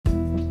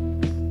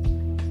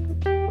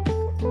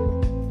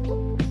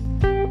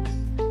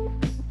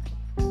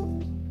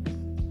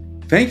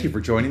Thank you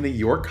for joining the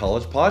York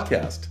College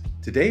Podcast.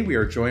 Today we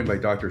are joined by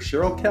Dr.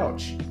 Cheryl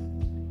Couch.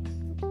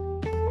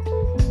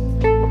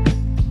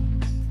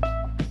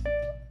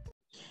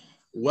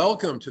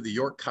 Welcome to the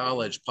York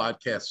College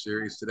Podcast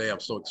series. Today I'm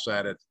so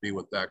excited to be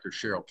with Dr.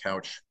 Cheryl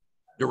Couch,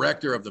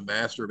 Director of the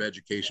Master of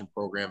Education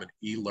Program and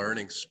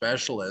eLearning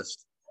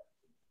Specialist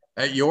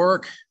at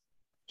York.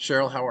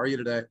 Cheryl, how are you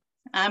today?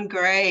 I'm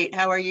great.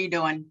 How are you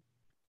doing?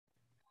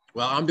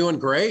 Well, I'm doing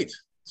great.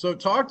 So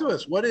talk to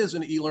us. What is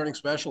an eLearning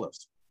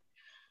specialist?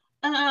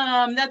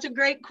 That's a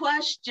great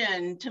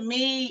question. To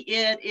me,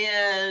 it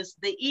is,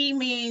 the E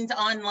means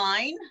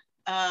online,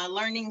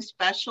 learning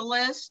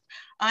specialist.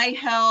 I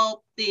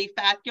help the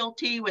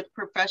faculty with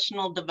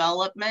professional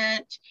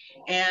development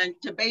and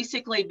to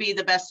basically be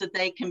the best that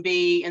they can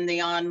be in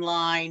the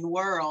online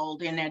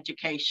world in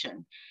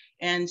education.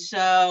 And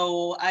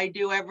so I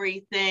do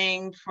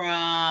everything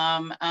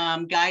from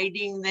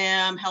guiding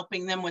them,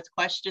 helping them with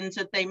questions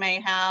that they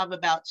may have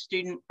about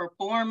student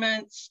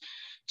performance,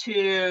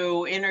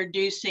 to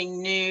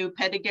introducing new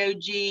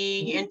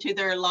pedagogy into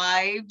their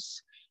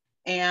lives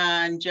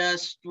and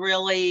just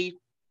really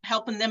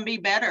helping them be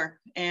better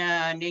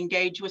and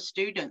engage with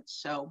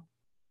students.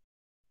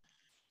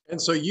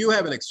 And so you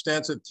have an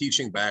extensive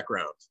teaching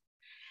background.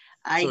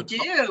 I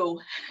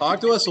do.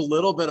 Talk to us a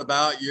little bit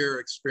about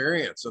your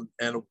experience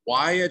and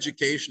why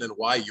education and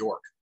why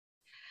York.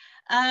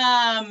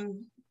 I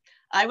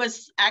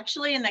was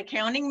actually an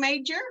accounting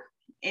major.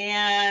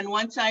 And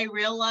once I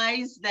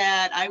realized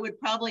that I would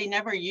probably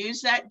never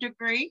use that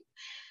degree,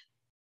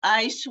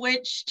 I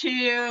switched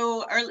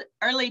to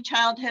early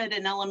childhood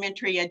and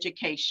elementary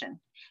education.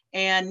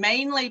 And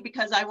mainly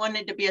because I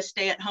wanted to be a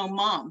stay-at-home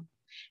mom.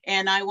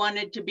 And I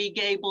wanted to be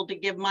able to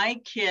give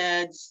my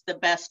kids the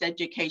best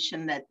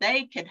education that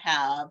they could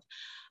have.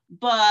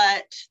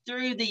 But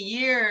through the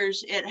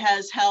years, it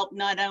has helped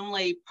not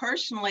only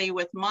personally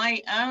with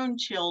my own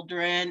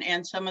children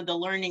and some of the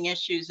learning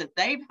issues that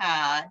they've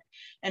had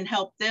and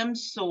help them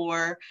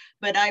soar,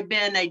 but I've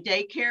been a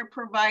daycare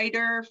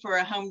provider for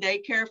a home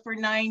daycare for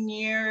 9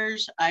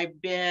 years.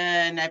 I've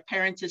been a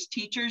parents as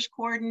teachers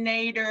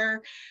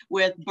coordinator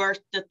with birth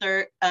to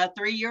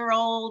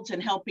 3-year-olds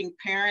and helping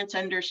parents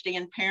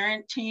understand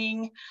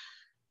parenting.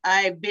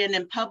 I've been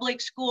in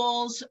public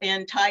schools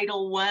in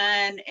Title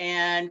I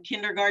and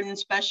kindergarten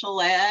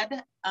special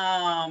ed.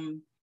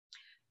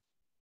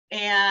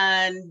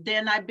 And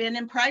then I've been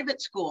in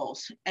private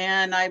schools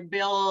and I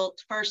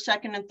built first,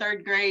 second, and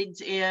third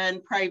grades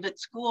in private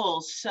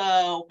schools.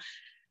 So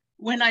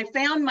when I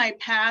found my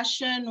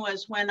passion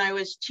was when I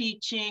was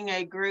teaching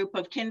a group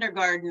of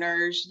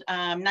kindergartners,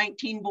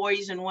 19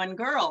 boys and 1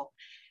 girl.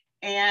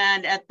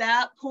 And at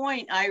that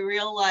point, I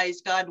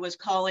realized God was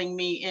calling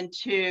me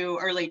into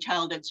early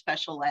childhood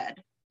special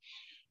ed.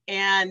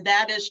 And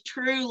that is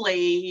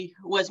truly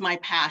was my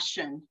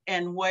passion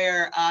and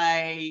where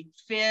I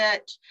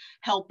fit,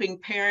 helping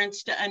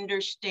parents to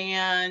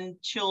understand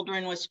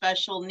children with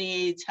special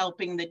needs,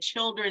 helping the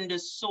children to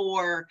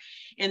soar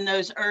in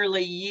those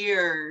early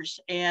years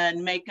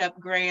and make up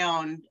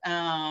ground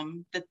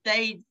that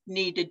they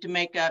needed to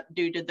make up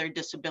due to their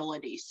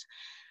disabilities.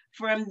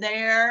 From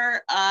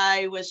there,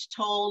 I was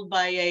told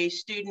by a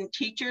student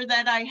teacher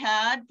that I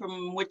had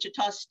from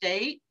Wichita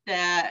State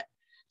that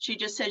she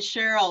just said,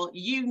 Cheryl,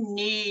 you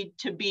need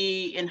to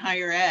be in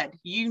higher ed.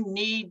 You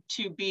need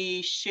to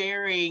be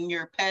sharing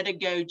your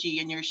pedagogy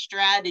and your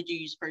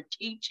strategies for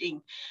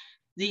teaching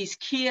these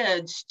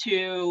kids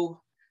to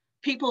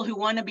people who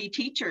want to be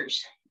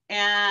teachers.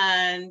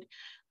 And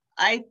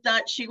I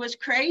thought she was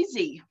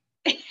crazy.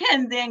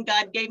 And then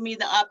God gave me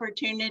the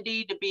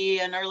opportunity to be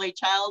an early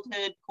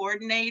childhood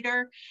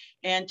coordinator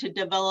and to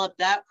develop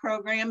that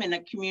program in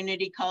a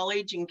community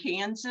college in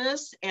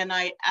Kansas. And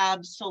I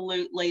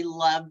absolutely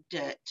loved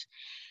it.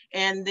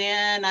 And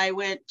then I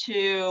went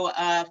to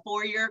a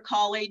 4-year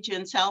college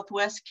in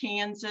Southwest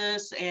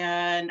Kansas,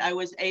 and I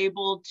was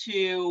able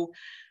to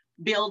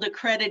build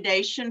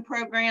accreditation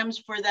programs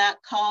for that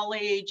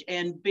college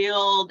and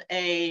build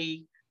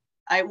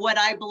what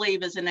I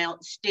believe is an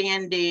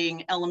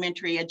outstanding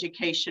elementary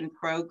education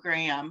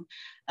program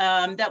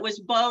that was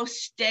both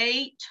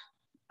state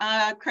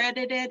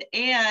accredited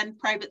and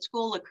private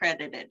school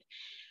accredited,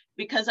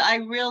 because I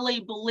really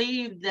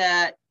believe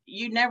that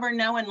you never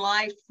know in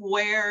life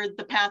where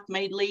the path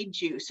may lead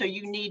you. So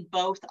you need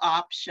both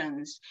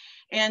options.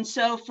 And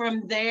so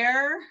from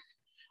there,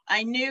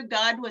 I knew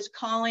God was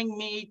calling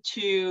me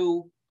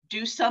to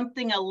do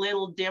something a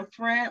little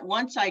different.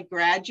 Once I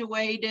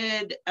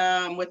graduated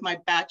with my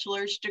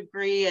bachelor's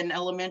degree in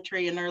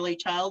elementary and early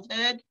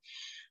childhood,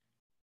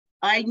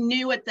 I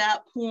knew at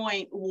that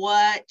point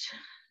what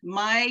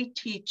my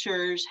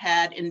teachers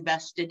had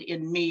invested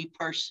in me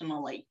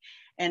personally.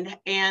 And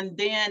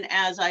then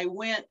as I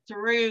went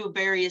through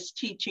various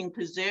teaching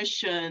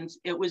positions,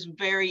 it was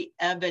very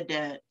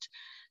evident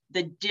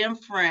the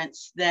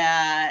difference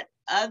that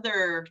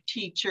other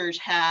teachers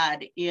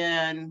had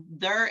in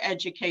their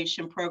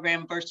education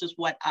program versus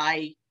what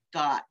I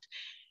got.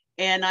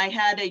 And I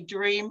had a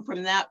dream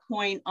from that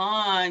point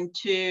on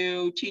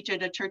to teach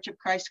at a Church of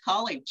Christ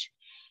college.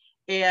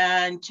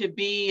 and to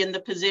be in the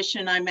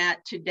position I'm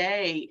at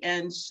today.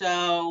 And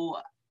so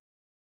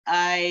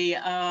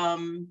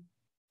I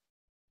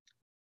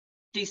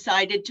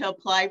decided to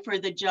apply for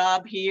the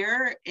job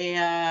here,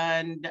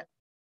 and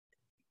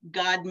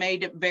God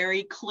made it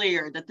very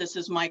clear that this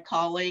is my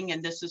calling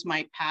and this is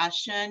my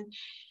passion.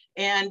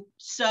 And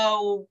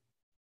so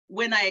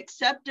when I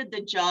accepted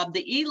the job,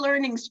 the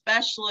e-learning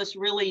specialist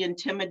really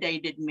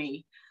intimidated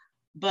me.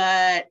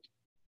 But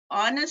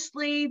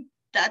honestly,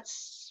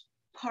 that's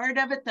part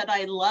of it that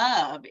I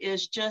love,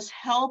 is just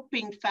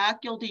helping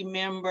faculty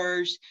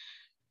members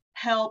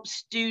help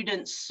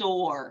students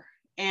soar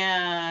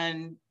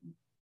and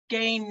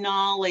gain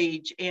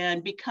knowledge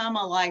and become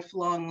a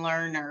lifelong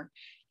learner.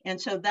 And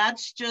so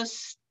that's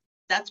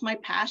my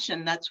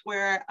passion. That's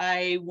where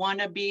I want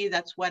to be.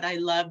 That's what I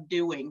love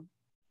doing.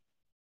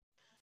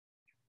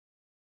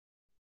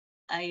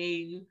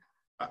 I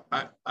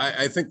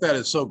think that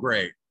is so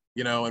great,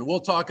 and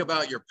we'll talk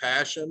about your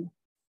passion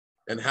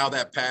and how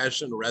that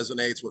passion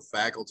resonates with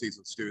faculties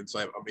and students.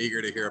 I'm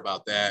eager to hear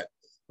about that.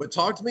 But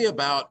talk to me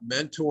about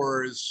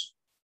mentors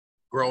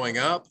growing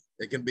up.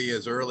 It can be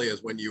as early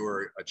as when you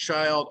were a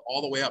child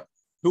all the way up.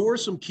 Who are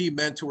some key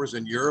mentors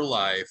in your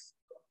life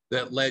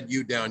that led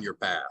you down your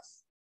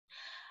path?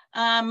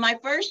 My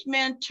first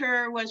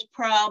mentor was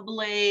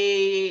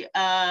probably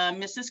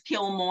Mrs.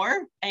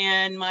 Kilmore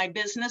in my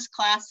business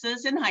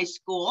classes in high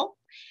school.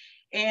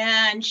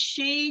 And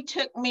she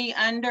took me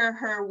under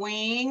her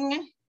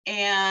wing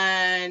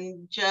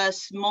and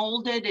just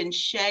molded and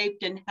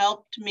shaped and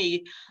helped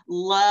me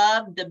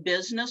love the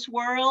business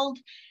world.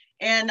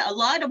 And a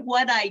lot of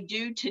what I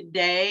do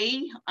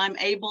today, I'm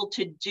able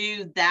to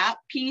do that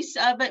piece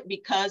of it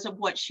because of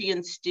what she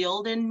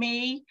instilled in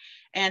me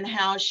and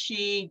how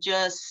she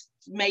just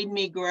made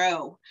me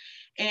grow.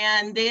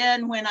 And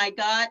then when I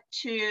got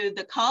to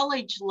the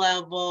college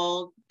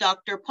level,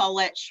 Dr.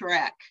 Paulette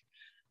Schreck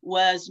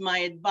was my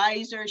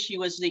advisor. She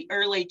was the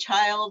early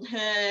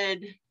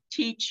childhood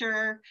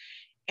teacher,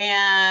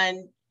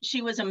 and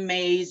she was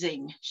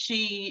amazing.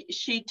 She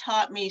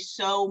taught me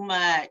so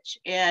much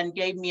and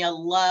gave me a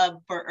love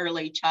for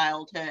early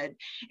childhood.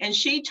 And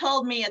she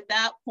told me at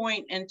that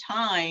point in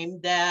time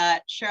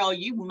that, Cheryl,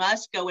 you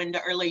must go into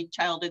early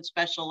childhood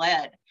special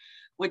ed,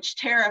 which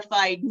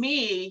terrified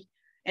me.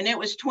 And it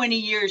was 20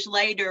 years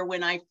later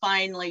when I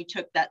finally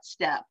took that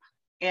step.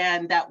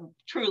 And that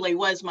truly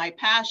was my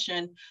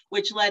passion,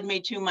 which led me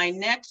to my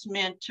next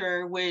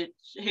mentor,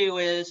 who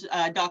is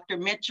Dr.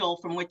 Mitchell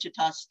from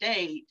Wichita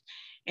State.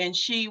 And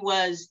she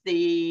was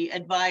the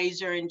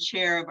advisor and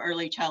chair of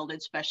early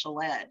childhood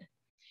special ed.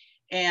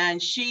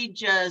 And she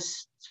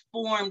just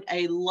formed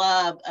a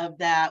love of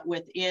that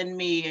within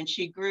me. And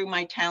she grew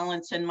my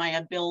talents and my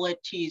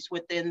abilities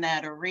within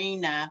that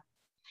arena.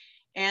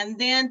 And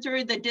then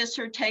through the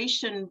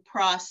dissertation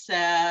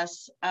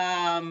process,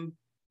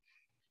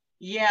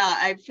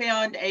 I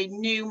found a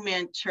new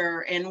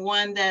mentor, and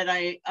one that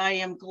I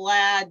am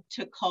glad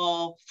to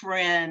call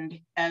friend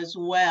as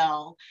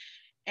well.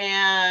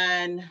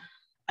 And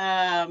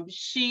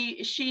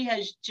she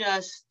has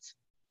just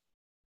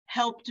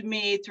helped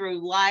me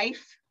through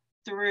life,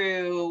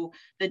 through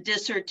the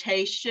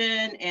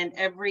dissertation and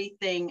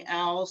everything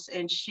else.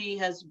 And she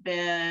has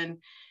been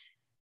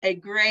a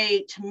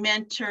great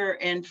mentor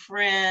and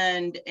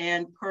friend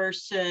and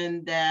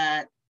person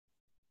that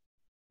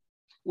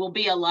will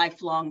be a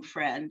lifelong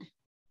friend.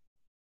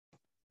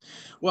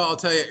 Well, I'll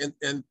tell you,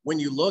 and when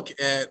you look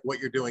at what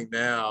you're doing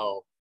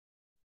now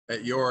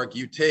at York,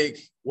 you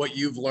take what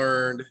you've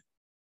learned,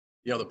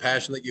 the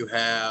passion that you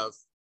have.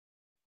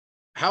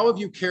 How have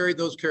you carried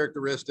those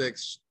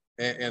characteristics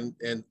and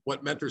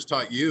what mentors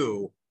taught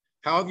you?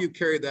 How have you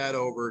carried that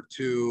over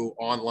to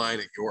online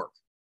at York?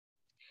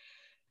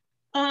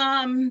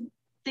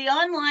 The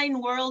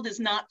online world is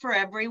not for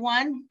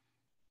everyone.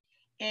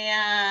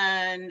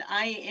 And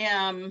I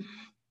am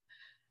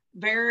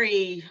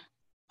very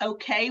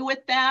okay with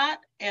that,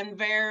 and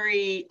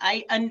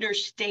I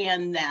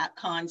understand that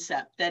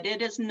concept, that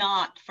it is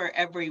not for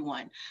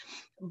everyone.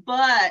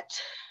 But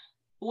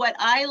what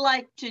I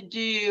like to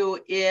do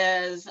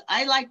is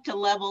I like to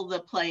level the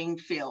playing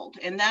field.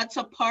 And that's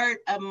a part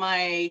of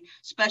my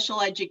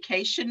special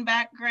education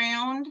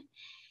background,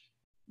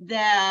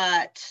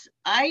 that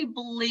I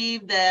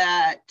believe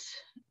that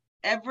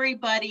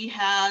everybody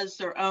has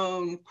their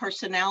own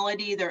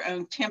personality, their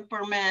own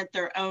temperament,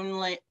 their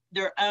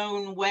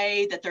own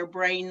way that their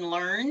brain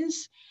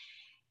learns.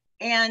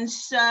 And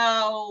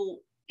so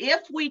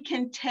if we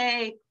can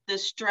take the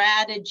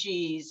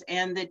strategies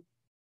and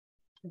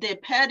the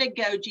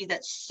pedagogy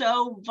that's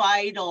so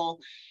vital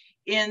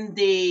in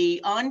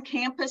the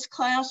on-campus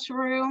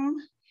classroom,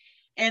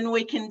 and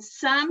we can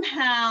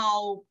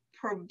somehow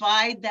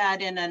provide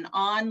that in an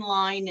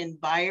online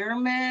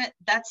environment,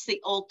 that's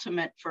the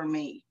ultimate for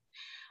me.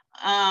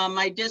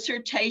 My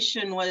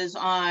dissertation was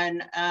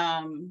on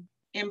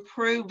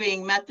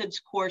improving methods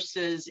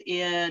courses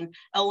in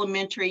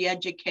elementary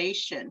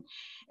education.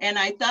 And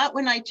I thought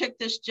when I took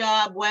this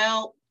job,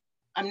 well,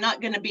 I'm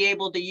not going to be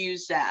able to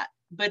use that.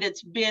 But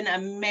it's been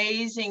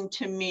amazing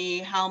to me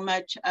how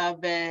much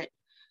of it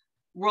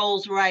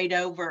rolls right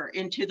over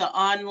into the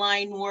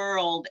online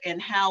world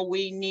and how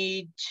we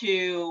need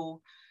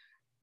to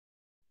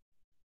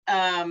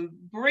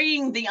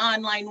bring the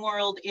online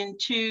world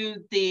into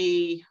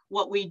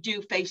what we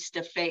do face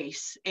to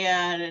face,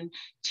 and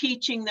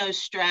teaching those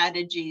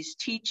strategies,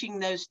 teaching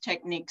those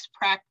techniques,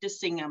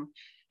 practicing them.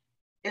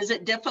 Is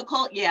it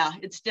difficult? Yeah,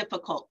 it's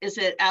difficult. Is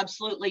it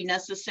absolutely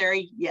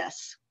necessary?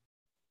 Yes.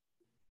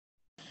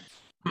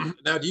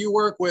 Now, do you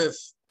work with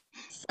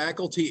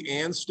faculty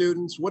and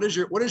students? What does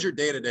your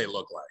day-to-day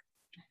look like?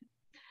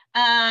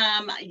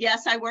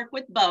 Yes, I work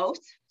with both.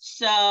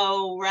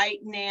 So right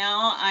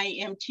now I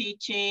am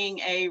teaching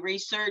a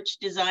research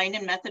design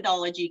and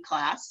methodology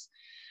class,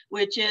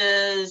 which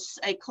is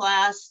a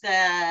class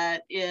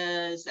that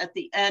is at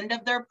the end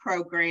of their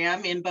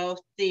program in both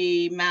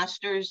the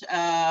Masters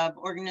of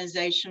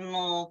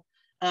Organizational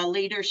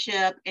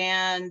Leadership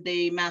and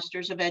the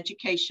Masters of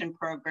Education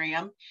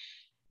program.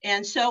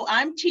 And so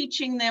I'm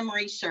teaching them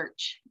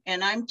research,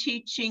 and I'm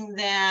teaching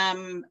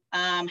them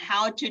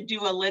how to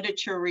do a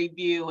literature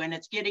review, and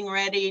it's getting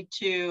ready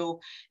to,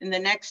 in the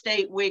next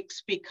 8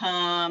 weeks,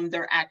 become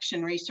their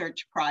action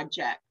research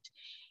project.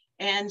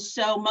 And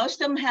so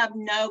most of them have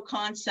no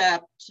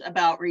concept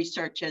about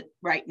research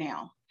right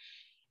now.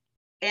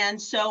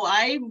 And so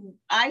I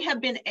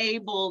have been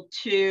able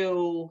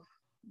to,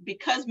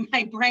 because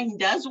my brain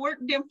does work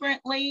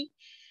differently,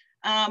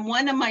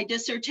 one of my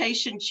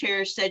dissertation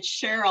chairs said,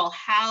 Cheryl,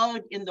 how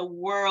in the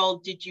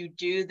world did you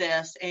do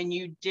this? And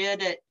you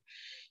did it.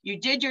 You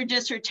did your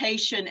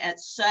dissertation at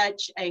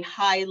such a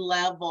high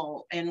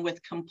level and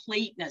with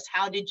completeness.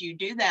 How did you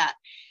do that?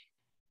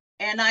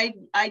 And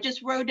I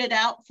just wrote it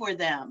out for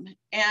them.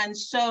 And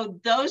so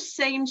those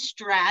same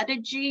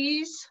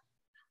strategies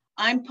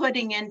I'm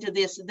putting into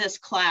this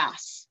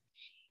class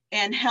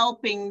and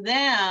helping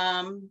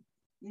them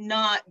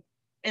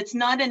it's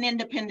not an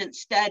independent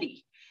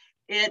study.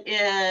 It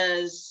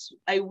is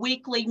a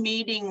weekly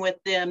meeting with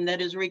them that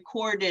is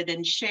recorded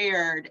and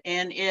shared,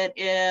 and it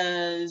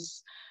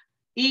is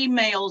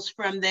emails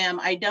from them.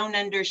 I don't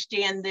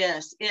understand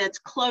this. It's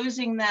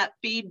closing that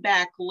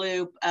feedback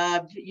loop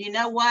of, you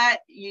know what,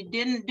 you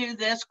didn't do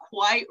this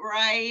quite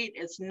right.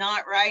 It's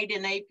not right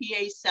in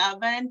APA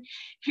 7.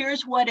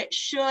 Here's what it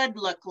should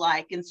look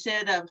like,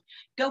 instead of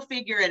go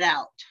figure it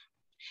out.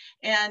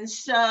 And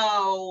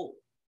so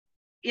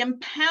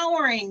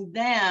empowering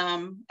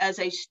them as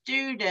a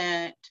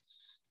student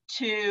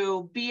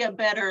to be a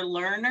better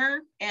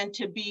learner and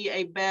to be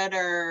a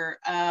better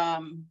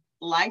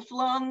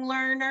lifelong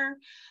learner,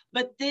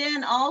 but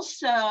then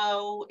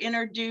also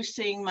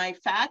introducing my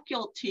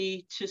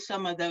faculty to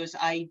some of those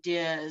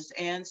ideas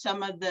and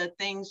some of the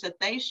things that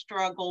they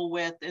struggle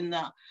with in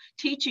the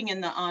teaching in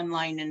the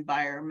online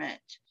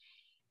environment.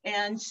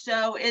 And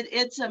so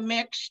it's a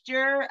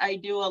mixture. I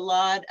do a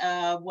lot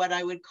of what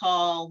I would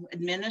call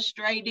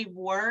administrative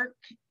work,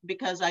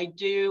 because I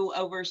do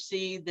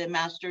oversee the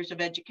Masters of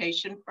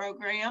Education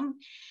program.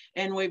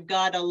 And we've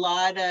got a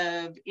lot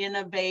of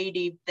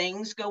innovative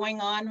things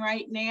going on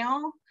right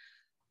now.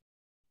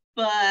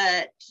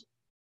 But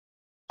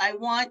I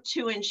want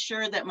to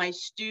ensure that my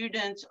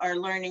students are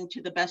learning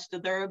to the best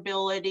of their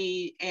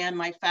ability, and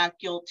my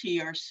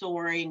faculty are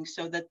soaring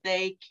so that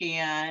they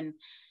can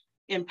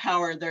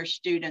empower their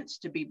students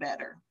to be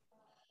better.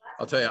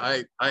 I'll tell you,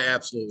 I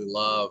absolutely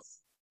love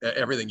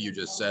everything you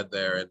just said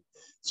there. And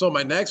so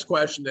my next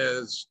question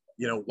is,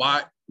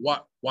 why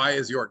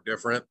is York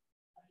different?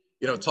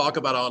 Talk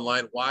about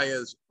online. Why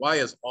is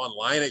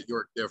online at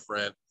York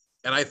different?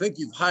 And I think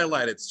you've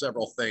highlighted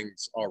several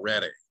things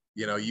already.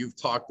 You've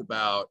talked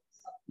about,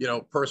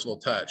 personal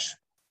touch,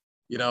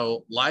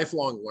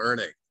 lifelong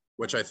learning,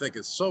 which I think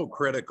is so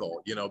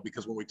critical,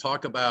 because when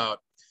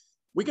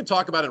we can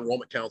talk about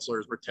enrollment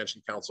counselors,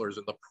 retention counselors,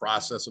 and the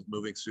process of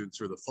moving students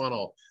through the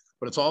funnel,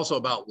 but it's also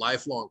about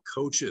lifelong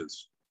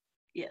coaches,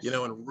 yes,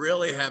 and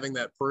really having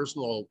that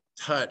personal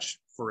touch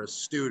for a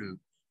student.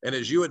 And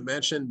as you had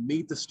mentioned,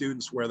 meet the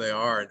students where they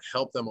are and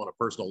help them on a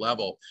personal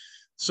level.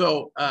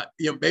 So,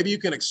 maybe you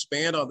can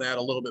expand on that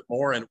a little bit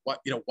more, and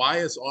why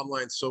is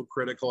online so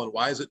critical, and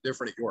why is it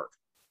different at York?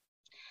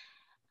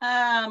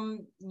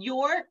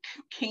 York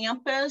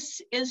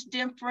campus is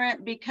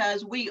different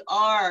because we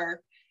are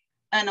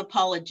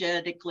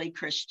unapologetically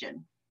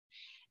Christian,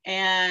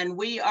 and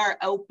we are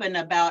open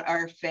about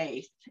our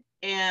faith,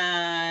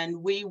 and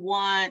we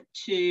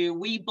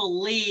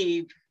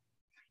believe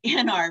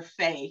in our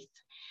faith,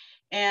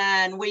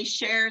 and we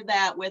share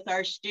that with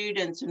our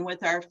students and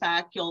with our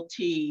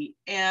faculty.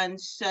 And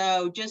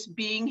so just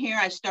being here,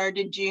 I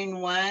started June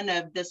 1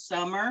 of this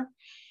summer,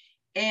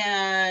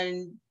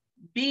 and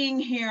being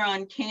here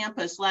on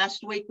campus,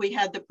 last week we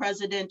had the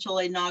presidential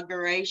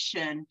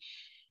inauguration.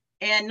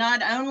 And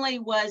not only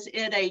was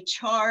it a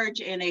charge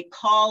and a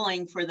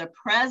calling for the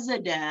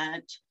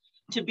president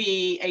to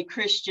be a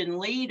Christian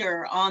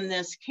leader on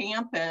this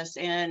campus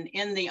and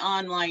in the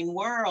online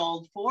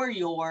world for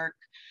York,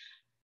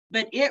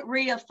 but it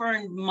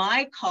reaffirmed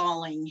my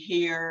calling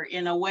here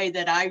in a way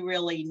that I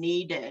really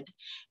needed.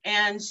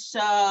 And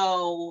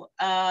so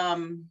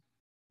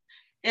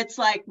It's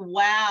like,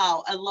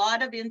 wow, a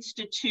lot of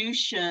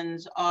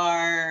institutions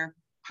are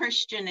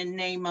Christian in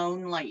name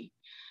only.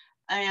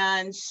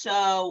 And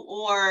so,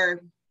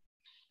 or,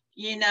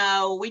 you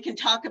know, we can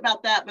talk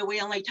about that, but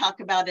we only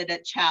talk about it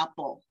at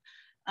chapel.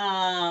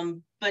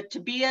 But to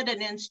be at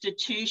an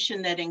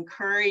institution that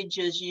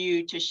encourages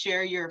you to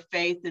share your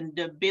faith and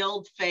to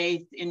build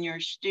faith in your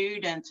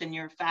students and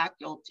your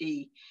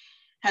faculty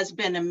has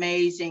been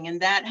amazing.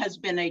 And that has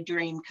been a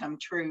dream come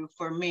true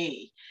for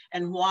me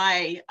and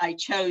why I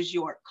chose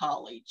York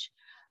College.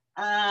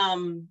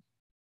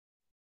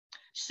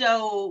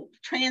 So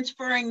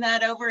transferring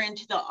that over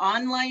into the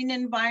online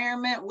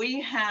environment,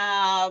 we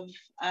have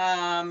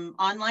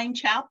online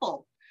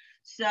chapel.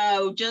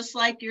 So just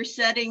like you're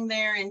sitting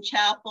there in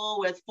chapel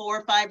with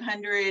 400 or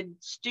 500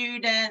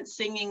 students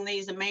singing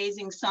these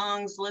amazing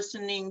songs,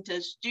 listening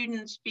to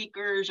student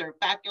speakers or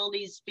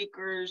faculty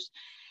speakers,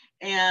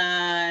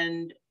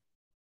 and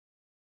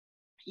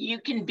you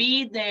can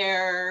be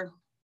there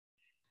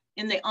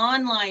in the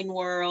online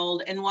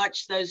world and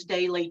watch those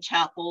daily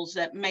chapels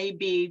that may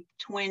be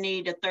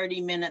 20 to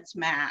 30 minutes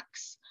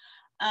max,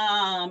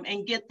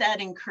 and get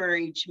that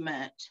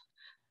encouragement.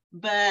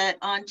 But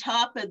on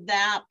top of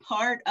that,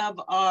 part of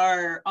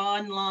our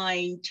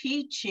online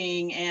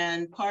teaching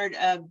and part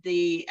of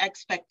the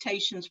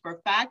expectations for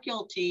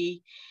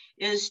faculty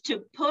is to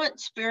put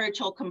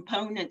spiritual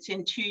components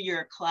into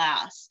your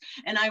class.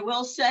 And I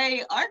will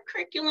say our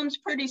curriculum's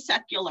pretty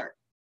secular,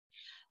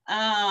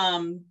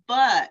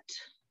 but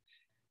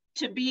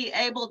to be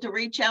able to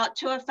reach out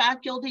to a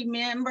faculty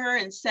member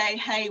and say,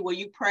 hey, will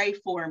you pray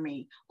for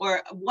me?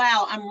 Or,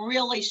 wow, I'm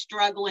really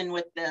struggling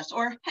with this.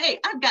 Or, hey,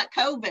 I've got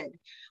COVID.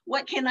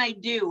 What can I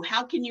do?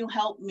 How can you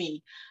help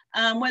me?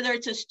 Whether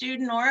it's a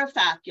student or a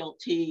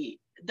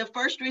faculty, the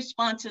first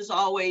response is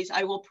always,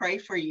 I will pray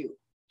for you.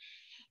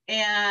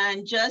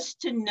 And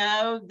just to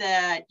know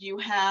that you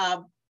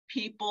have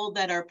people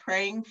that are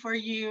praying for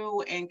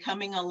you and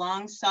coming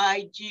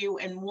alongside you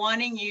and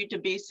wanting you to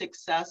be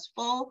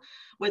successful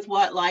with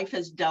what life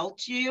has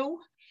dealt you.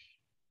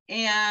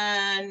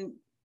 And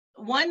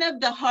one of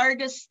the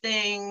hardest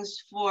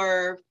things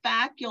for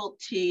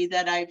faculty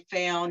that I've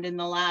found in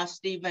the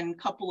last even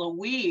couple of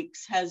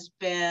weeks has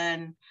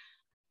been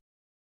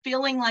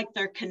feeling like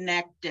they're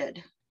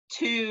connected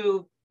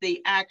to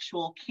the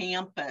actual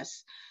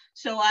campus.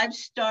 So I've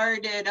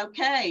started,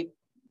 okay,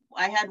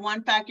 I had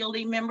one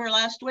faculty member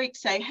last week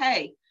say,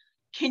 hey,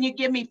 can you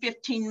give me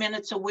 15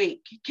 minutes a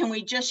week? Can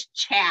we just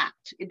chat?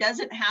 It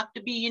doesn't have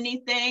to be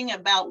anything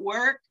about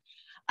work.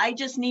 I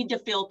just need to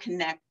feel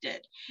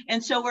connected.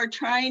 And so we're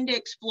trying to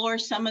explore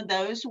some of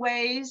those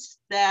ways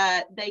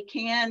that they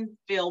can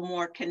feel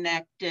more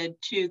connected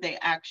to the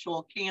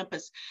actual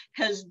campus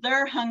because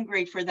they're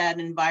hungry for that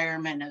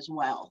environment as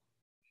well.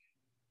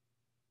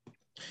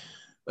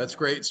 That's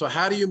great. So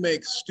how do you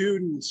make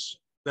students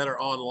that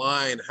are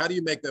online, how do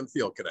you make them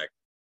feel connected?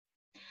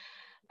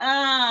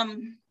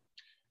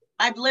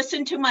 I've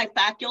listened to my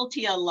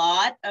faculty a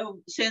lot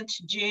since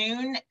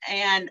June,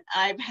 and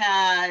I've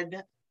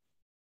had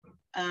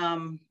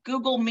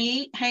Google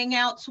Meet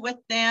hangouts with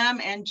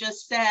them and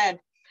just said,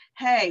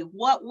 hey,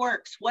 what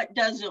works? What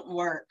doesn't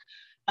work?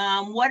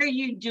 What are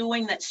you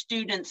doing that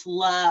students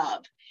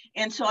love?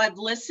 And so I've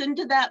listened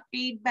to that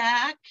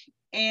feedback.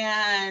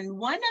 And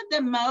one of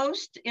the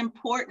most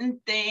important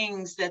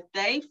things that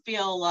they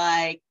feel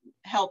like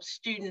helps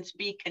students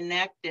be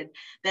connected,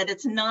 that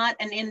it's not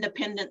an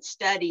independent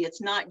study.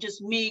 It's not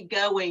just me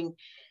going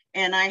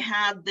and I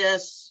have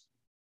this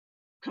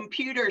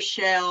computer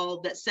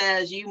shell that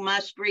says you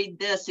must read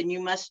this and you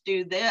must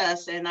do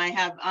this, and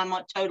I'm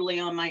totally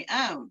on my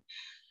own.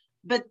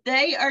 But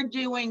they are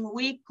doing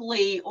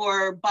weekly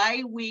or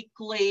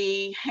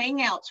bi-weekly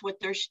hangouts with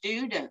their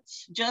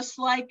students, just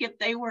like if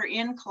they were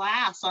in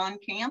class on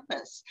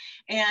campus,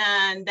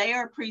 and they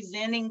are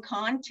presenting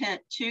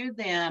content to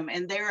them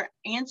and they're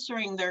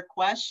answering their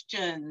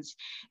questions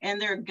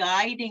and they're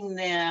guiding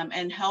them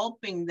and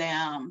helping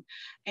them.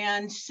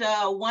 And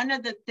so one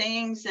of the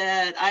things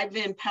that I've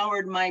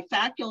empowered my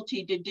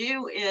faculty to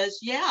do is,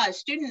 yeah, a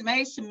student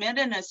may submit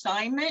an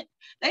assignment.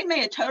 They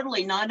may have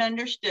totally not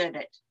understood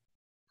it.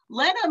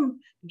 Let them,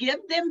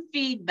 give them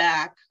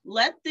feedback,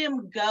 let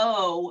them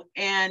go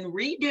and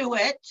redo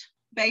it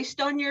based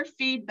on your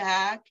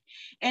feedback,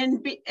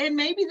 and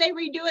maybe they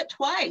redo it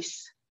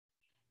twice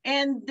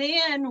and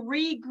then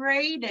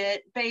regrade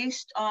it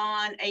based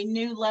on a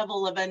new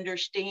level of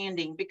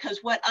understanding. Because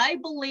what I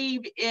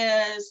believe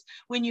is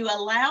when you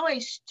allow a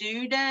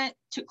student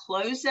to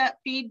close that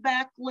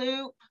feedback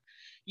loop,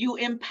 you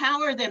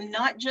empower them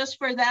not just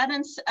for that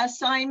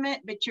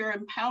assignment, but you're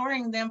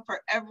empowering them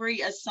for every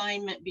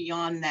assignment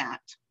beyond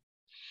that.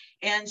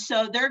 And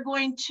so they're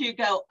going to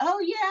go, oh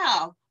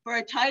yeah, for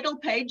a title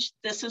page,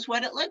 this is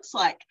what it looks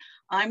like.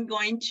 I'm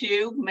going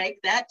to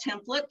make that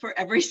template for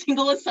every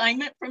single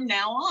assignment from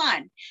now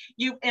on.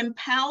 You've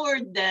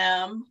empowered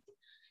them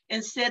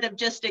instead of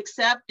just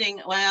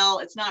accepting, well,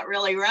 it's not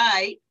really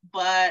right,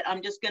 but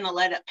I'm just going to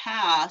let it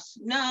pass.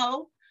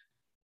 No,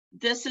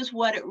 this is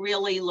what it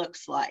really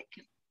looks like.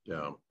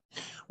 Yeah.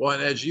 Well,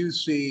 and as you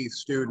see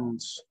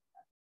students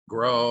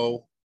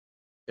grow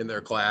in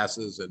their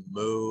classes and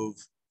move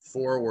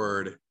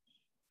forward.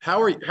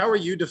 How are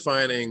you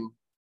defining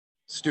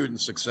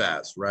student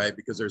success, right?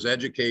 Because there's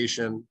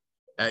education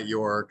at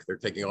York, they're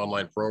taking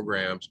online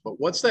programs, but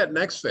what's that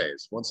next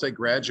phase once they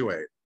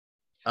graduate?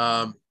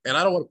 And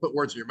I don't want to put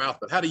words in your mouth,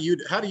 but how do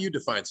you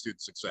define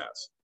student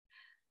success?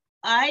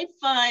 I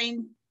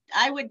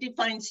would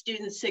define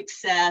student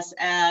success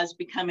as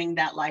becoming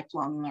that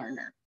lifelong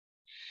learner.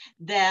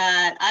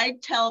 That I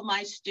tell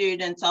my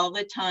students all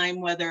the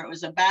time, whether it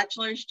was a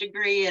bachelor's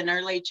degree in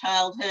early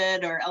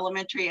childhood or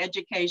elementary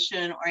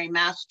education or a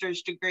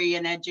master's degree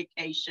in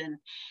education,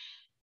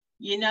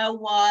 you know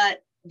what?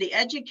 The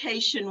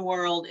education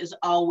world is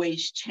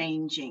always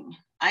changing.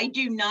 I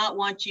do not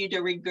want you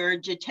to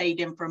regurgitate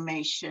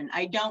information.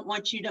 I don't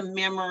want you to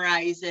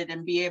memorize it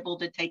and be able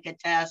to take a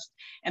test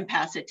and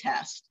pass a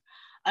test.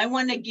 I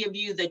want to give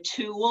you the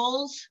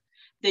tools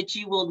that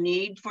you will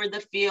need for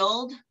the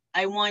field.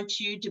 I want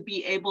you to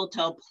be able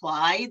to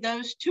apply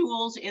those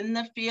tools in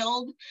the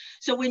field.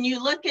 So when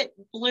you look at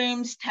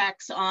Bloom's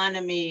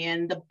taxonomy,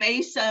 and the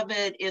base of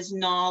it is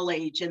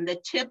knowledge, and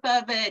the tip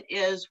of it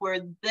is where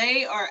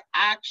they are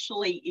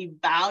actually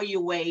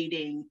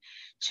evaluating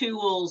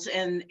tools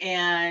and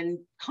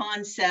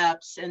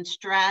concepts and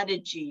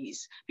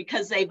strategies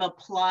because they've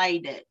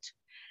applied it.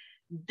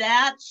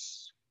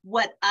 That's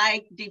what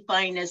I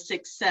define as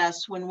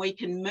success, when we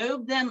can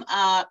move them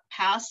up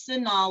past the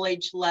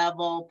knowledge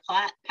level,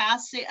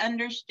 past the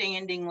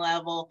understanding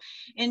level,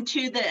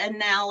 into the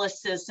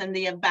analysis and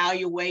the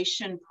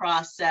evaluation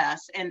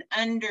process, and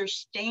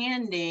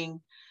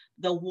understanding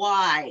the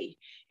why,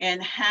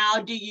 and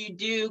how do you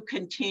do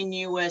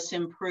continuous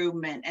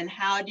improvement, and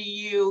how do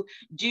you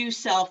do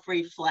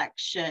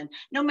self-reflection,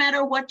 no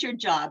matter what your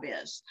job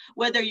is,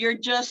 whether you're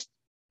just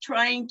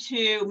trying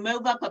to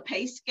move up a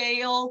pay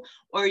scale,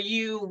 or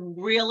you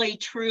really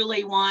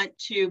truly want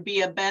to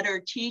be a better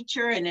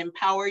teacher and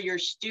empower your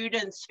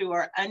students who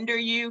are under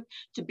you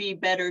to be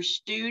better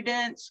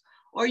students,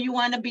 or you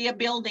want to be a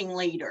building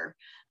leader.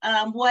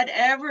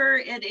 Whatever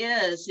it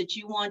is that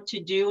you want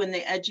to do in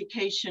the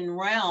education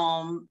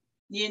realm,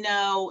 you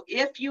know,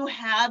 if you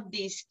have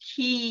these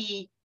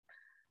key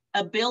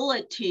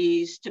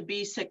abilities to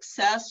be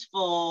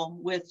successful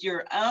with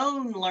your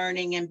own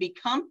learning and be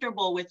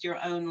comfortable with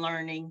your own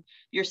learning,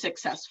 you're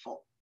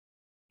successful.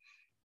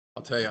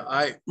 I'll tell you,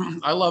 I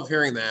love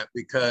hearing that,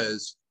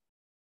 because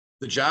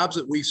the jobs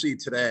that we see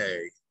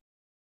today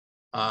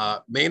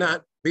may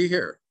not be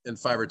here in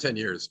 5 or 10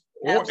 years.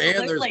 And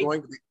there's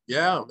going to be,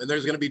 and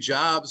there's going to be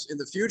jobs in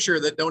the future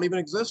that don't even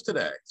exist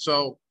today.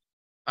 So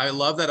I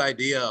love that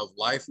idea of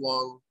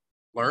lifelong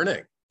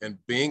learning and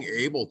being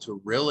able to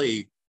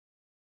really,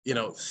 you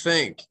know,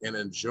 think and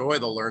enjoy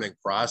the learning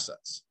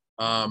process.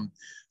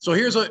 So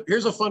here's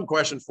a fun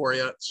question for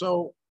you.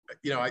 So,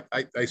 you know,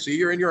 I see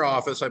you're in your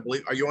office, I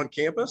believe. Are you on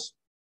campus?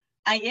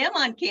 I am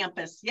on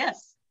campus,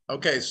 yes.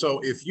 Okay, so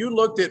if you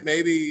looked at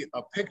maybe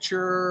a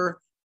picture,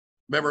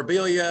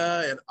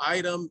 memorabilia, an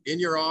item in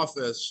your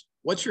office,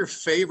 what's your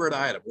favorite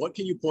item? What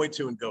can you point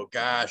to and go,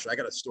 gosh, I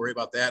got a story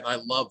about that, and I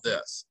love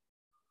this?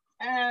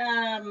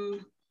 I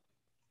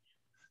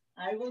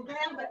will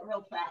grab it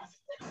real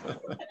fast.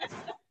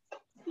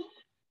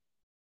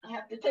 I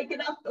have to take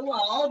it off the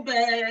wall, but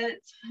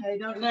I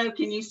don't know.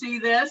 Can you see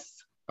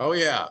this? Oh,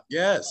 yeah.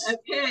 Yes.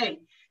 Okay.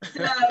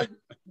 So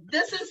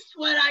this is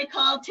what I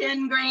call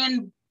 10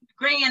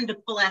 grand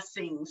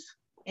blessings.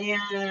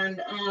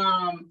 And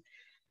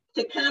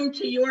to come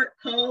to York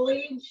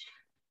College,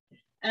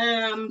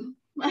 I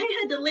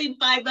had to leave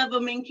 5 of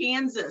them in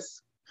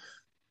Kansas.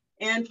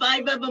 And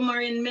 5 of them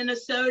are in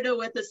Minnesota,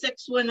 with a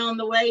 6th one on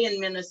the way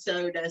in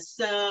Minnesota.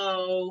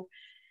 So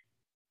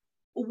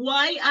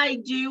why I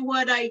do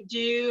what I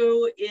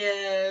do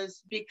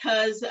is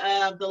because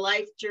of the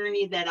life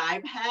journey that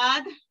I've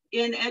had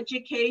in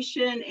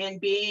education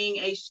and being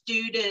a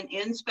student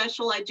in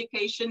special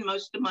education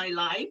most of my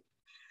life.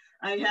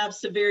 I have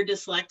severe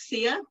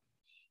dyslexia.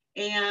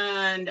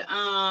 And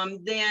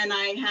then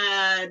I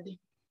had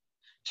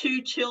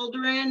 2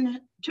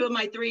 children. 2 of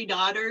my 3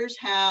 daughters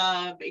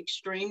have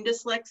extreme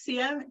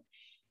dyslexia,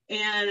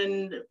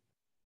 and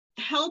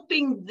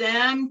helping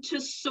them to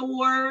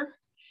soar.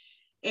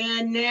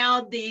 And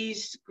now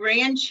these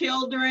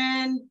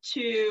grandchildren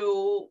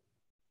to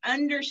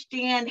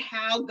understand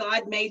how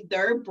God made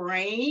their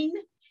brain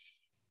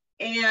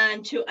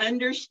and to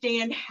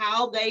understand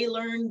how they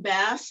learn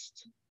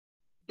best.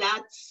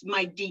 That's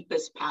my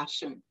deepest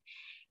passion.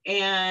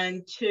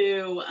 And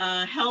to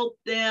help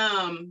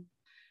them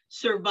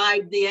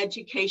survive the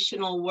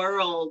educational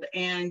world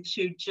and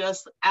to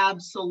just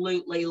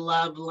absolutely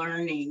love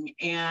learning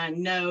and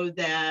know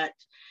that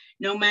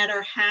no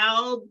matter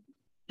how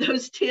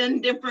those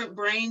 10 different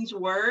brains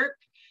work,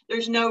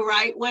 there's no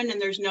right one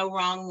and there's no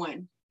wrong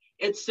one.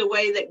 It's the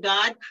way that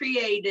God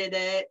created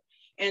it.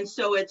 And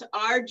so it's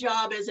our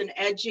job as an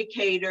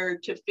educator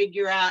to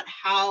figure out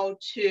how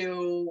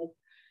to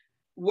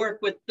work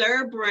with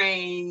their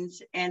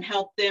brains and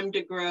help them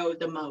to grow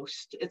the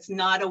most. It's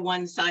not a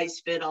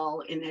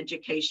one-size-fits-all in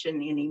education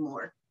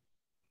anymore.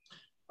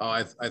 Oh,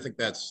 I think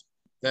that's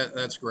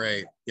That's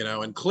great.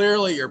 And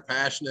clearly you're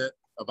passionate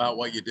about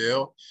what you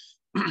do.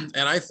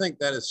 And I think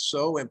that is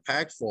so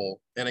impactful.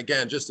 And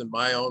again, just in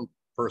my own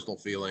personal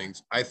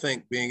feelings, I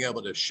think being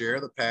able to share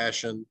the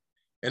passion,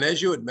 and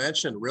as you had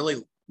mentioned,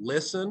 really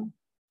listen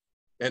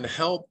and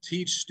help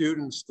teach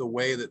students the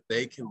way that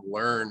they can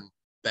learn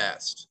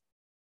best.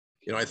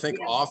 I think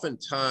Yes.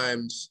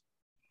 oftentimes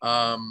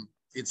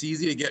it's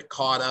easy to get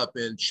caught up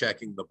in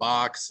checking the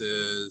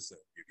boxes, and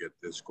you get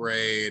this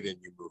grade and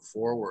you move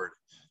forward.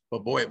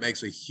 But boy, it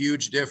makes a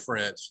huge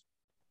difference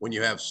when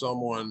you have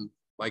someone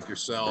like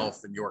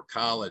yourself in York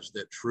College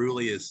that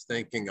truly is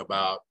thinking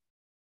about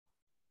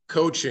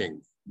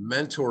coaching,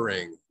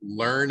 mentoring,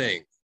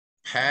 learning,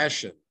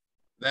 passion.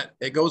 That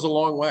it goes a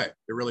long way.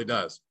 It really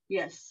does.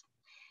 Yes.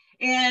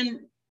 And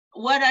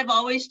what I've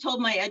always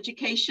told my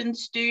education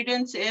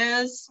students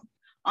is,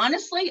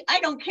 honestly, I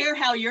don't care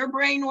how your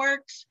brain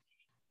works.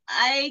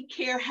 I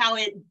care how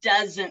it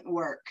doesn't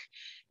work.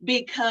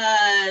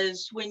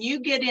 Because when you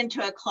get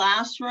into a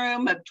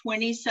classroom of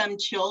 20 some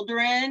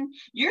children,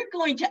 you're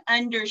going to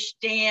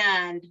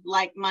understand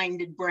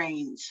like-minded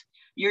brains.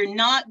 You're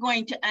not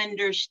going to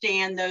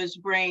understand those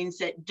brains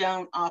that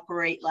don't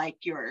operate like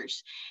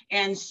yours.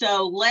 And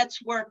so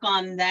let's work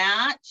on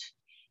that.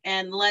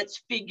 And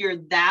let's figure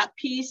that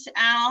piece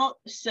out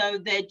so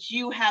that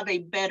you have a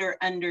better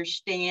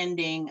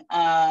understanding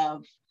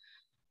of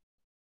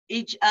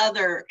each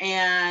other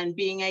and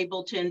being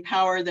able to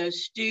empower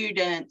those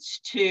students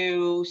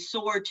to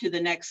soar to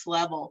the next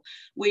level.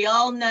 We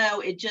all know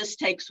it just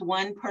takes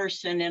one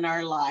person in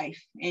our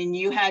life. And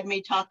you had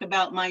me talk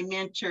about my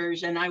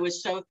mentors, and I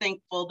was so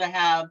thankful to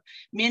have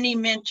many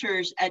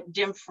mentors at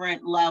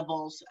different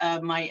levels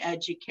of my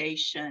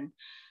education.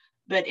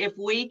 But if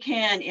we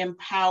can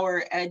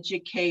empower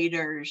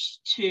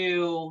educators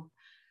to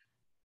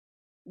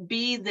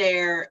be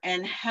there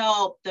and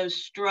help those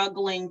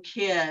struggling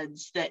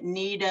kids that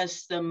need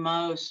us the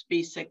most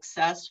be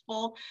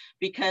successful,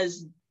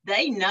 because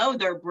they know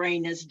their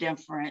brain is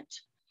different,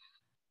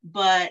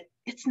 but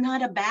it's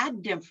not a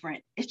bad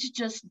different, it's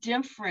just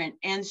different.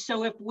 And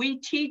so if we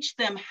teach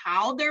them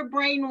how their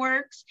brain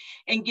works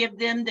and give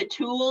them the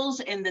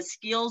tools and the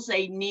skills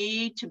they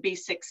need to be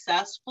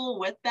successful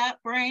with that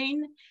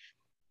brain,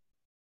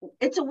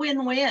 it's a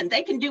win-win.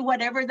 They can do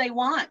whatever they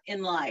want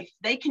in life.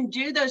 They can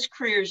do those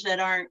careers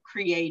that aren't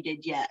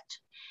created yet.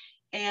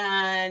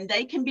 And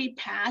they can be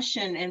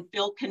passionate and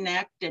feel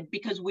connected,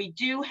 because we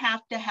do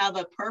have to have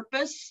a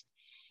purpose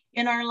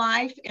in our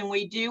life, and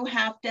we do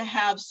have to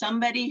have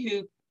somebody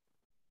who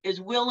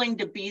is willing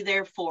to be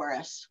there for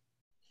us.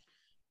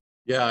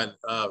 Yeah,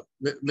 and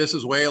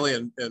Mrs. Whaley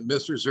and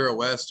Mr.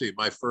 Zero-Westy,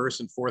 my first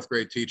and fourth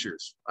grade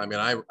teachers. I mean,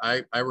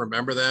 I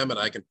remember them, and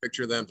I can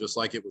picture them just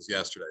like it was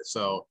yesterday.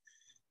 So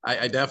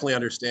I definitely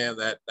understand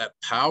that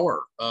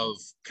power of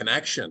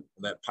connection,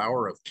 and that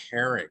power of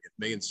caring. It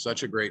means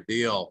such a great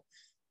deal.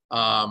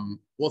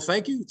 Well,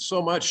 thank you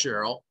so much,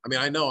 Cheryl. I mean,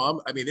 I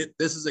know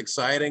this is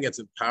exciting. It's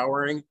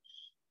empowering.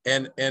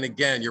 And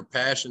again, your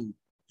passion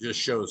just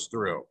shows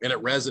through, and it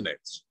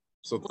resonates.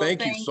 So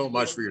thank you so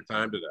much for your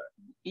time today.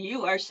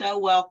 You are so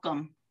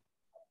welcome.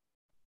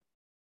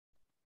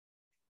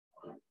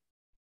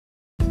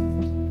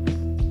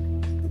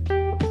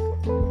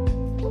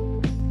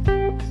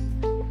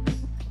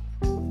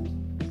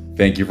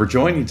 Thank you for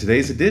joining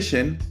today's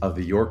edition of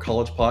the York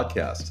College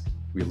Podcast.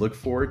 We look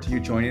forward to you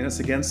joining us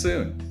again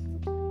soon.